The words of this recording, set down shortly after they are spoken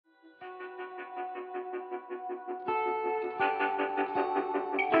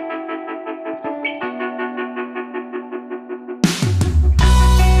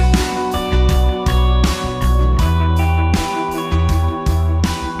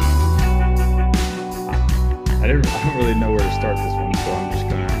I don't really know where to start this one, so I'm just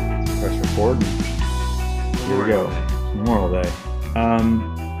gonna press record. And here we go. Memorial Day.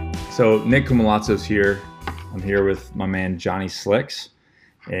 So Nick Kumalazzo's here. I'm here with my man Johnny Slicks,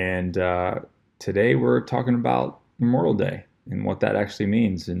 and today we're talking about Memorial Day and what that actually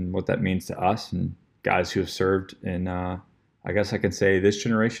means and what that means to us and guys who have served in, I guess I can say this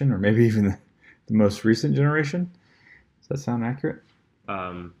generation or maybe even the most recent generation. Does that sound accurate?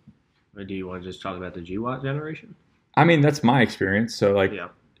 Or do you want to just talk about the GWAT generation? I mean, that's my experience. So, like, Yeah.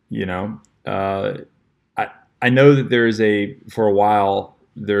 you know, I know that for a while,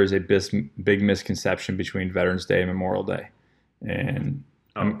 there is a big misconception between Veterans Day and Memorial Day, and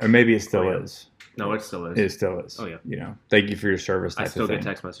or maybe it still is. No, it still is. It still is. Oh, yeah. You know, thank you for your service. I Type still of get thing.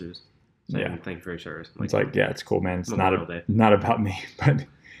 text messages saying, Yeah. thank you for your service. It's like, yeah, it's cool, man. It's Memorial Day. not about me, but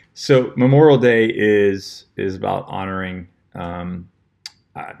so Memorial Day is about honoring. Man,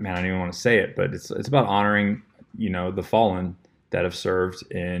 I don't even want to say it, but it's about honoring, you know, the fallen that have served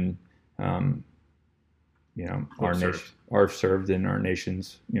in, you know, our nation, are served in our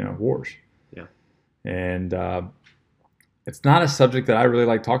nation's, you know, wars. Yeah. And it's not a subject that I really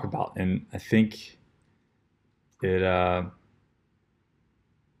like to talk about, and I think it,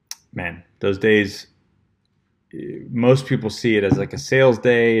 man, those days. Most people see it as like a sales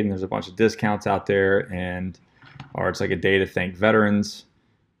day, and there's a bunch of discounts out there, or it's like a day to thank veterans.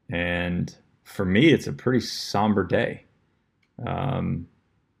 And for me, it's a pretty somber day. You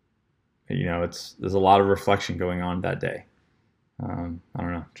know, there's a lot of reflection going on that day. I don't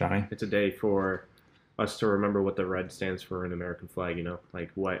know, Johnny. It's a day for us to remember what the red stands for in American flag. You know, like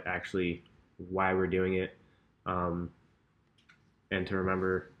what actually, why we're doing it, and to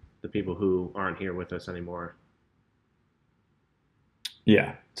remember the people who aren't here with us anymore.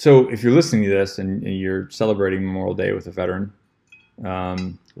 Yeah. So if you're listening to this and you're celebrating Memorial Day with a veteran,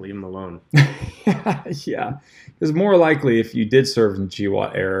 leave them alone. Yeah. Because more likely, if you did serve in the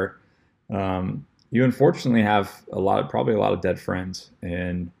GWAT era, you unfortunately have probably a lot of dead friends,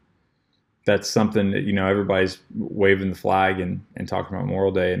 and that's something that, you know, everybody's waving the flag and talking about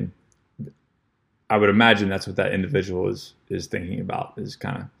Memorial Day, and I would imagine that's what that individual is thinking about, is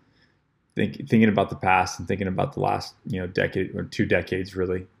kind of thinking about the past and thinking about the last, you know, decade or 2 decades,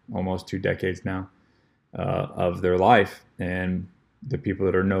 really, almost 2 decades now, of their life and the people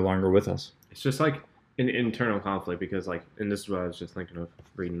that are no longer with us. It's just like an internal conflict because, like, and this is what I was just thinking of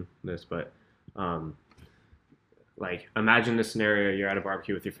reading this, but like, imagine this scenario: you're at a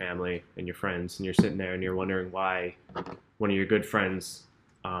barbecue with your family and your friends, and you're sitting there and you're wondering why one of your good friends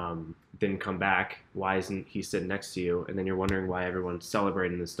didn't come back. Why isn't he sitting next to you? And then you're wondering why everyone's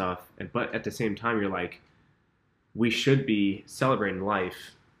celebrating this stuff. But at the same time, you're like, we should be celebrating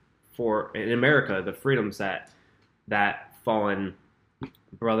life for, in America, the freedoms that fallen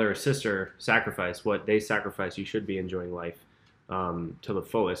brother or sister sacrifice, what they sacrifice. You should be enjoying life to the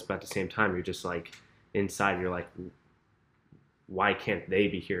fullest. But at the same time, you're just like, inside, you're like, why can't they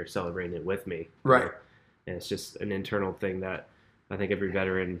be here celebrating it with me? Right. And it's just an internal thing that I think every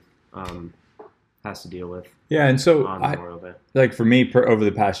veteran has to deal with. Yeah, and so on Memorial Day. Like for me, over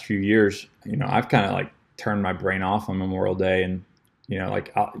the past few years, you know, I've kind of like turned my brain off on Memorial Day, and you know,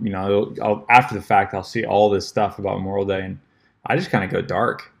 like I'll after the fact, I'll see all this stuff about Memorial Day, and I just kind of go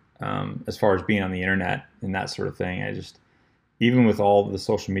dark as far as being on the internet and that sort of thing. Even with all the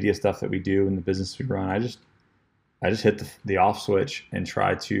social media stuff that we do and the business we run, I just hit the off switch and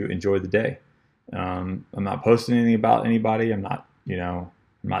try to enjoy the day. I'm not posting anything about anybody. I'm not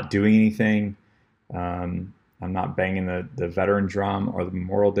doing anything. I'm not banging the veteran drum or the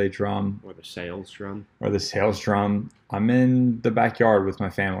Memorial Day drum Or the sales drum. I'm in the backyard with my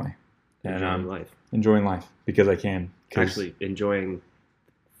family. Enjoying life. Enjoying life because I can. Actually, enjoying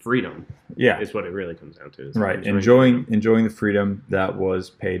freedom. Yeah. Is what it really comes down to. Right. Enjoying the freedom that was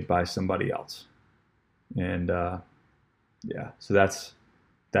paid by somebody else. And yeah, so that's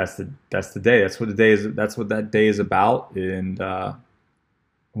the day. That's what the day is. That's what that day is about. And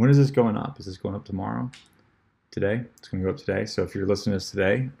when is this going up? Is this going up tomorrow? Today? It's going to go up today. So if you're listening to this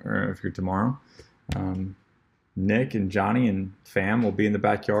today, or if you're tomorrow, Nick and Johnny and fam will be in the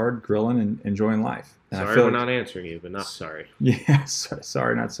backyard grilling and enjoying life. And sorry, we're not answering you, but not sorry. Yeah,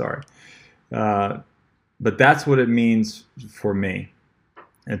 sorry, not sorry. But that's what it means for me.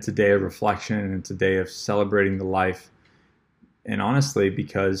 It's a day of reflection, and it's a day of celebrating the life. And honestly,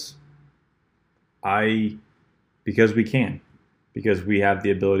 because we can, because we have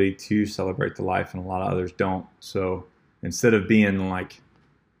the ability to celebrate the life, and a lot of others don't. So instead of being like,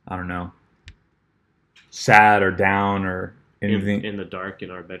 I don't know, sad or down or anything in the dark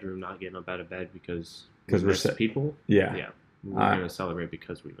in our bedroom, not getting up out of bed because we're miss people. Yeah, we're going to celebrate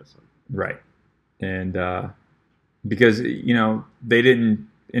because we miss them. Right, and because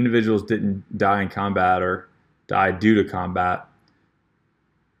individuals didn't die in combat or die due to combat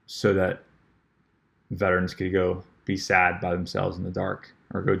so that veterans could go be sad by themselves in the dark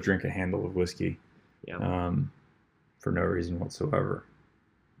or go drink a handle of whiskey for no reason whatsoever.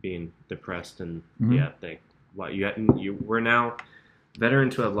 Being depressed and we're now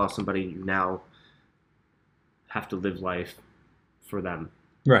veterans who have lost somebody now have to live life for them.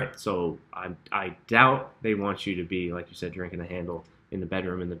 Right. So I doubt they want you to be, like you said, drinking a handle in the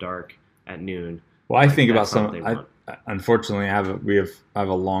bedroom in the dark at noon. Well, I think about unfortunately, I have a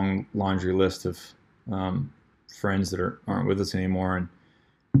long laundry list of friends that aren't with us anymore, and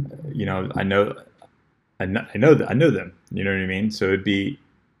I know them. You know what I mean? So it'd be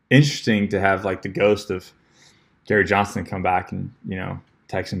interesting to have like the ghost of Gary Johnson come back and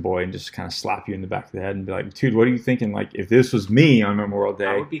Texan boy and just kind of slap you in the back of the head and be like, dude, what are you thinking? Like, if this was me on Memorial Day,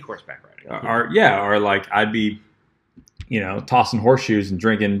 I would be horseback riding. Or like I'd be, tossing horseshoes and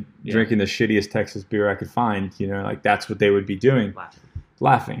drinking the shittiest Texas beer I could find. Like that's what they would be doing,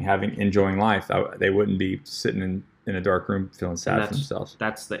 laughing, enjoying life. They wouldn't be sitting in a dark room feeling sad for themselves.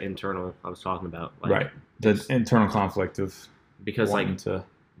 That's the internal I was talking about. Like, right. The internal conflict of because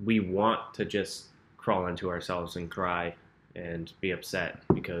we want to just crawl into ourselves and cry and be upset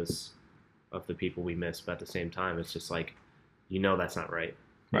because of the people we miss, but at the same time it's just like that's not right.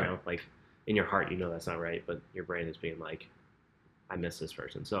 Like in your heart that's not right, but your brain is being like, I miss this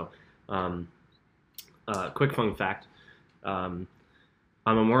person. So quick fun fact, on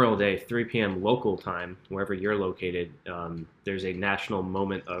Memorial Day, 3 p.m. local time, wherever you're located, there's a national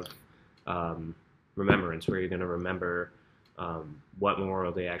moment of remembrance where you're going to remember what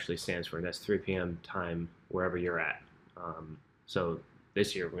Memorial Day actually stands for, and that's 3 p.m. time wherever you're at. So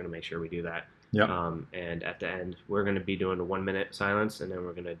this year we're going to make sure we do that. Yep. And at the end, we're going to be doing a 1-minute silence, and then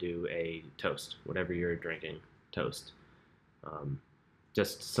we're going to do a toast, whatever you're drinking, toast.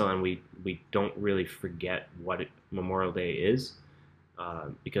 Just so that we don't really forget what Memorial Day is,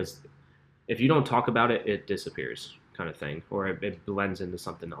 because if you don't talk about it, it disappears, kind of thing, or it blends into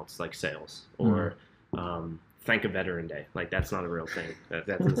something else like sales or thank a veteran day. Like that's not a real thing.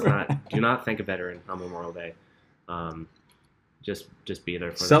 That's not. Do not thank a veteran on Memorial Day. Just be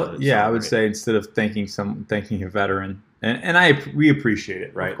there for I would say instead of thanking a veteran, and we appreciate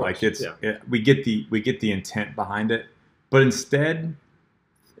it, right? Like we get the intent behind it, but instead,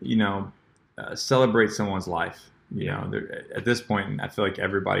 celebrate someone's life. At this point, I feel like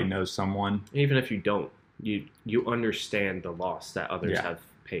everybody knows someone. Even if you don't, you understand the loss that others have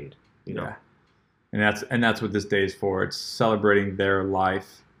paid. Yeah. And that's what this day is for. It's celebrating their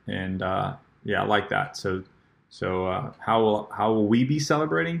life, and I like that. So how will we be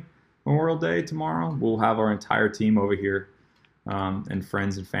celebrating Memorial Day tomorrow? We'll have our entire team over here, and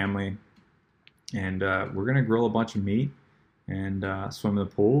friends and family, and we're gonna grill a bunch of meat and swim in the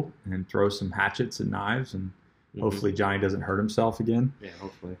pool and throw some hatchets and knives, and hopefully Johnny doesn't hurt himself again. Yeah,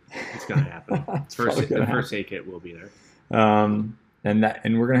 hopefully it's gonna happen. The first aid kit will be there. And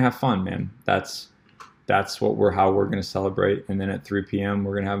we're gonna have fun, man. That's how we're gonna celebrate. And then at 3 p.m.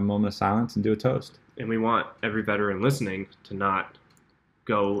 we're gonna have a moment of silence and do a toast. And we want every veteran listening to not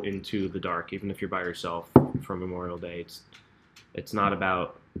go into the dark, even if you're by yourself for Memorial Day. It's not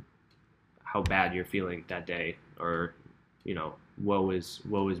about how bad you're feeling that day, or woe is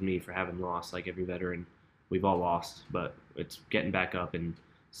me for having lost. Like every veteran, we've all lost, but it's getting back up and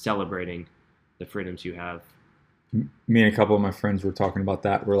celebrating the freedoms you have. Me and a couple of my friends were talking about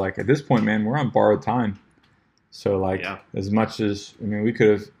that. We're like, at this point, man, we're on borrowed time. So as much as we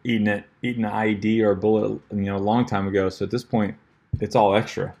could have eaten an IED or a bullet, a long time ago. So at this point, it's all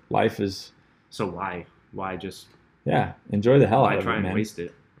extra. Life is. So why just? Yeah, enjoy the hell out of it, man. Why try and waste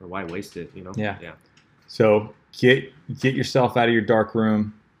it, or why waste it? Yeah. Yeah. So get yourself out of your dark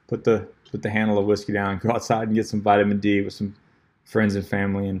room. Put the handle of whiskey down. Go outside and get some vitamin D with some friends and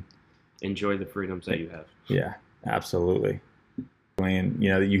family, and enjoy the freedoms that you have. Yeah, absolutely. And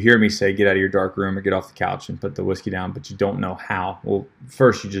you hear me say, get out of your dark room or get off the couch and put the whiskey down, but you don't know how. Well,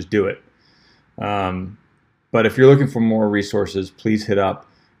 first you just do it. But if you're looking for more resources, please hit up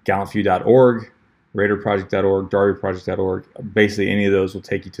gallantview.org, raiderproject.org, darbyproject.org. Basically, any of those will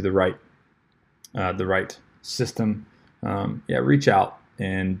take you to the right system. Reach out,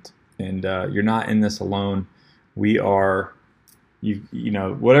 and you're not in this alone. We are.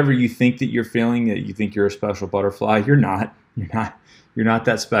 Whatever you think that you're feeling, that you think you're a special butterfly, you're not. You're not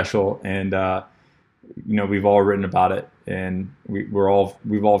that special, and we've all written about it, and we've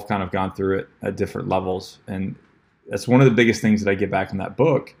all kind of gone through it at different levels, and that's one of the biggest things that I get back in that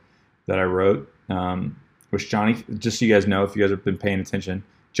book that I wrote, which Johnny, just so you guys know, if you guys have been paying attention,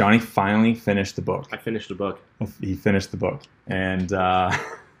 Johnny finally finished the book. I finished the book. He finished the book, and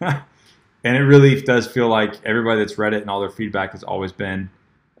and it really does feel like everybody that's read it and all their feedback has always been,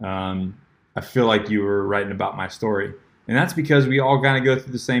 I feel like you were writing about my story, and that's because we all kind of go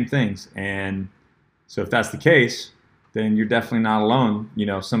through the same things. And so if that's the case, then you're definitely not alone. You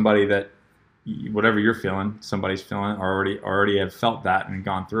know, somebody that whatever you're feeling, somebody's feeling already have felt that and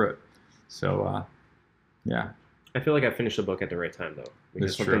gone through it. So yeah. I feel like I finished the book at the right time though,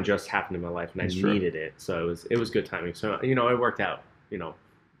 because something just happened in my life and I needed it. So it was good timing. So it worked out. In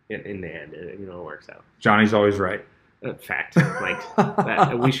the end, it works out. Johnny's always right. Fact,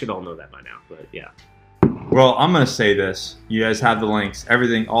 that, we should all know that by now. But yeah. Well, I'm gonna say this. You guys have the links.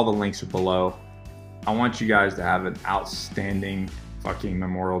 Everything, all the links are below. I want you guys to have an outstanding fucking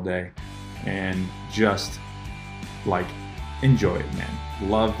Memorial Day, and just enjoy it, man.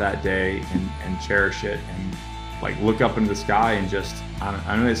 Love that day and cherish it, and look up into the sky and just,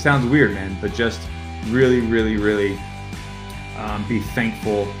 I know it sounds weird, man, but just really, really, really be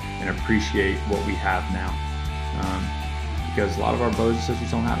thankful and appreciate what we have now, because a lot of our brothers and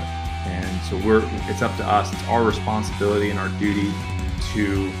sisters don't have it, and so it's up to us. It's our responsibility and our duty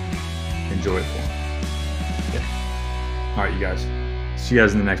to enjoy it for them. Yeah. All right, you guys. See you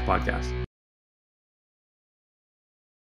guys in the next podcast.